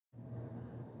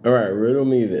All right, riddle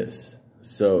me this.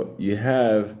 So you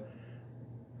have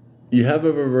a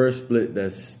reverse split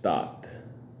that's stopped.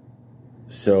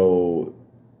 So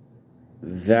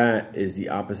that is the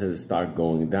opposite of stock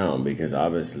going down, because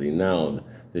obviously now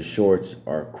the shorts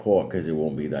are caught because it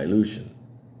won't be dilution.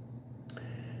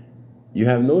 You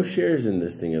have no shares in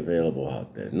this thing available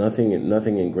out there. Nothing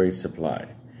in great supply.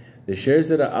 The shares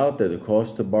that are out there, the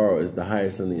cost to borrow is the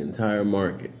highest in the entire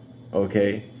market.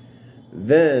 Okay?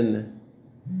 Then,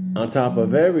 on top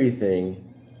of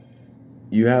everything,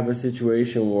 you have a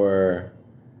situation where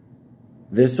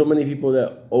there's so many people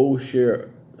that owe shares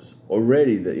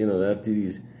already that, you know, that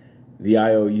the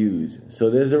IOUs. So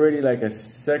there's already like a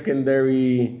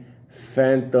secondary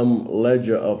phantom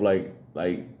ledger of like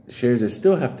shares that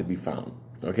still have to be found.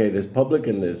 Okay, there's public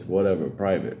and there's whatever,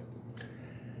 private.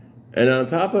 And on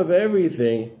top of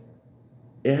everything,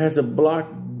 this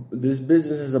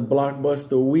business has a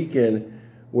blockbuster weekend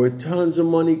where tons of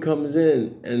money comes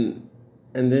in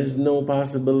and there's no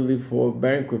possibility for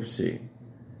bankruptcy.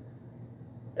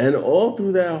 And all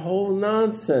through that whole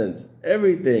nonsense,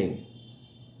 everything,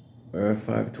 we're at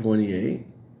 528.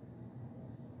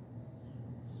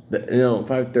 You know,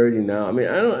 530 now. I mean,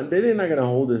 they're not gonna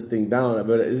hold this thing down,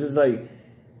 but it's just like,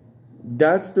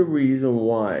 that's the reason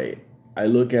why I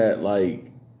look at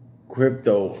like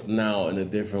crypto now in a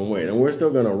different way. And we're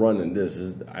still gonna run in this.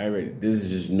 This is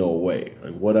just no way.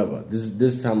 Like whatever.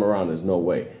 This time around, there's no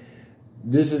way.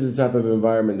 This is the type of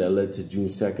environment that led to June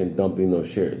 2nd dumping those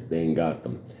shares. They ain't got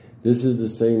them. This is the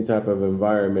same type of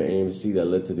environment, AMC, that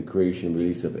led to the creation and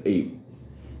release of APE.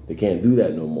 They can't do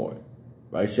that no more.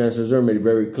 Vice Chancellor Zerr made it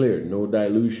very clear. No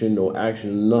dilution, no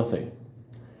action, nothing.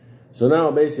 So now,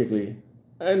 basically,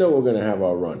 I know we're going to have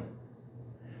our run.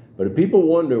 But if people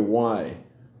wonder why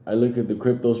I look at the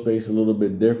crypto space a little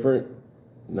bit different,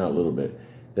 not a little bit,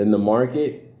 than the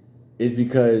market, is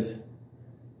because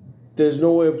there's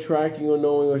no way of tracking or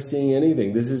knowing or seeing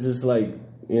anything. This is just like,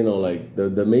 you know, like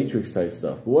the Matrix type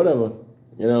stuff. But whatever.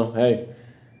 You know, hey,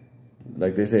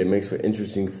 like they say, it makes for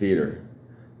interesting theater.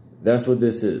 That's what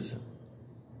this is.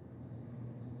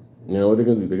 You know what they're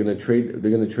gonna do?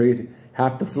 They're gonna trade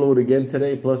half the float again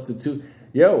today, plus the 2.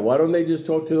 Yo, why don't they just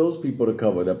talk to those people to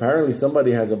cover? Apparently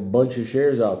somebody has a bunch of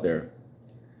shares out there.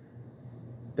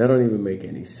 That don't even make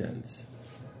any sense.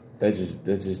 That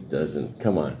just doesn't.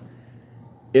 Come on.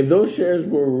 If those shares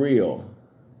were real,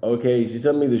 okay, so you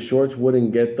tell me the shorts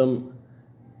wouldn't get them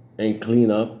and clean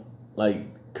up?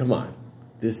 Like, come on.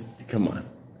 Come on.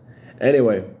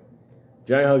 Anyway,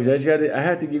 giant hugs. I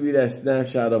had to give you that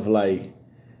snapshot of like,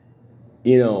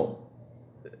 you know,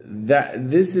 that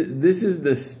this is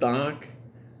the stock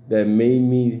that made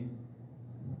me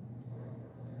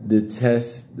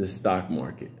detest the stock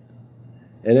market.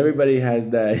 And everybody has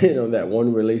that, you know, that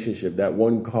one relationship, that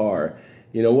one car,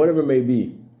 you know, whatever it may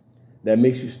be, that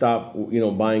makes you stop, you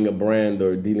know, buying a brand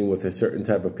or dealing with a certain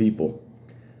type of people.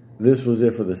 This was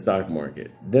it for the stock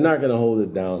market. They're not going to hold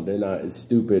it down. They're not. It's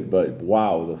stupid, but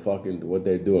wow, what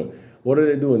they're doing. What are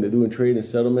they doing? They're doing trade and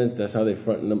settlements. That's how they're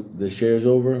fronting the shares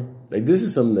over. Like, this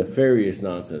is some nefarious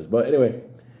nonsense. But anyway,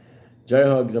 giant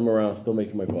hugs. I'm around, still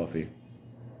making my coffee.